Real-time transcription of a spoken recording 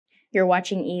You're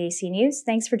watching EAC News.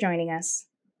 Thanks for joining us.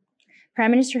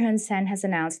 Prime Minister Hun Sen has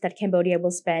announced that Cambodia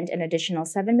will spend an additional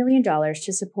 $7 million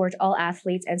to support all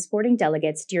athletes and sporting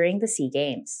delegates during the SEA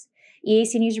Games.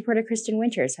 EAC News reporter Kristen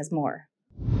Winters has more.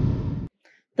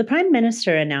 The Prime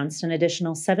Minister announced an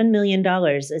additional $7 million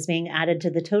is being added to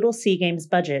the total SEA Games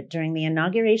budget during the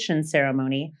inauguration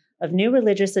ceremony of new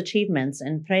religious achievements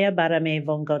in Preah Barame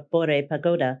Vongotbore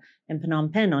Pagoda in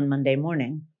Phnom Penh on Monday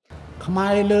morning.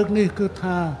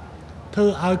 $7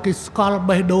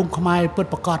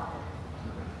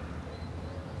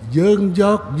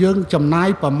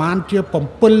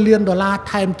 million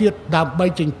timeទៀតដើម្បី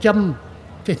ចិញ្ចឹ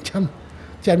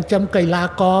មកីឡា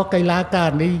ករ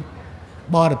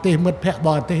បរទេសមិត្តភ័ក្តិប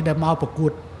រទេសដែលមកប្រកួ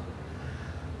ត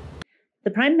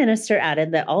The Prime Minister added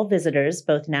that all visitors,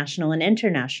 both national and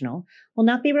international, will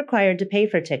not be required to pay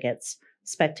for tickets.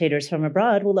 Spectators from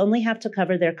abroad will only have to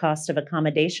cover their cost of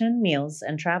accommodation, meals,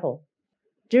 and travel.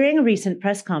 During a recent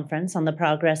press conference on the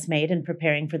progress made in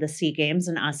preparing for the SEA Games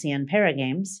and ASEAN Para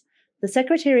Games, the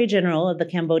Secretary-General of the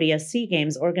Cambodia SEA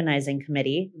Games Organizing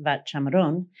Committee, Vat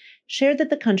Chamron, shared that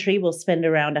the country will spend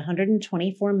around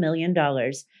 $124 million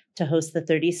to host the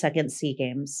 32nd SEA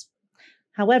Games.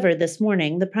 However, this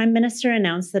morning, the Prime Minister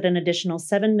announced that an additional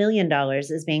 $7 million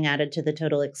is being added to the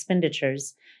total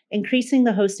expenditures, increasing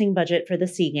the hosting budget for the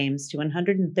SEA Games to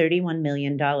 $131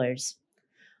 million.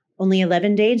 Only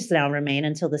 11 days now remain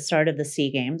until the start of the SEA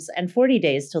Games and 40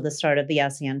 days till the start of the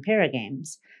ASEAN Para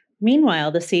Games. Meanwhile,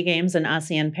 the SEA Games and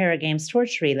ASEAN Para Games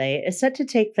torch relay is set to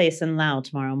take place in Laos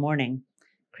tomorrow morning.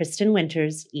 Kristen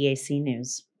Winters, EAC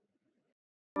News.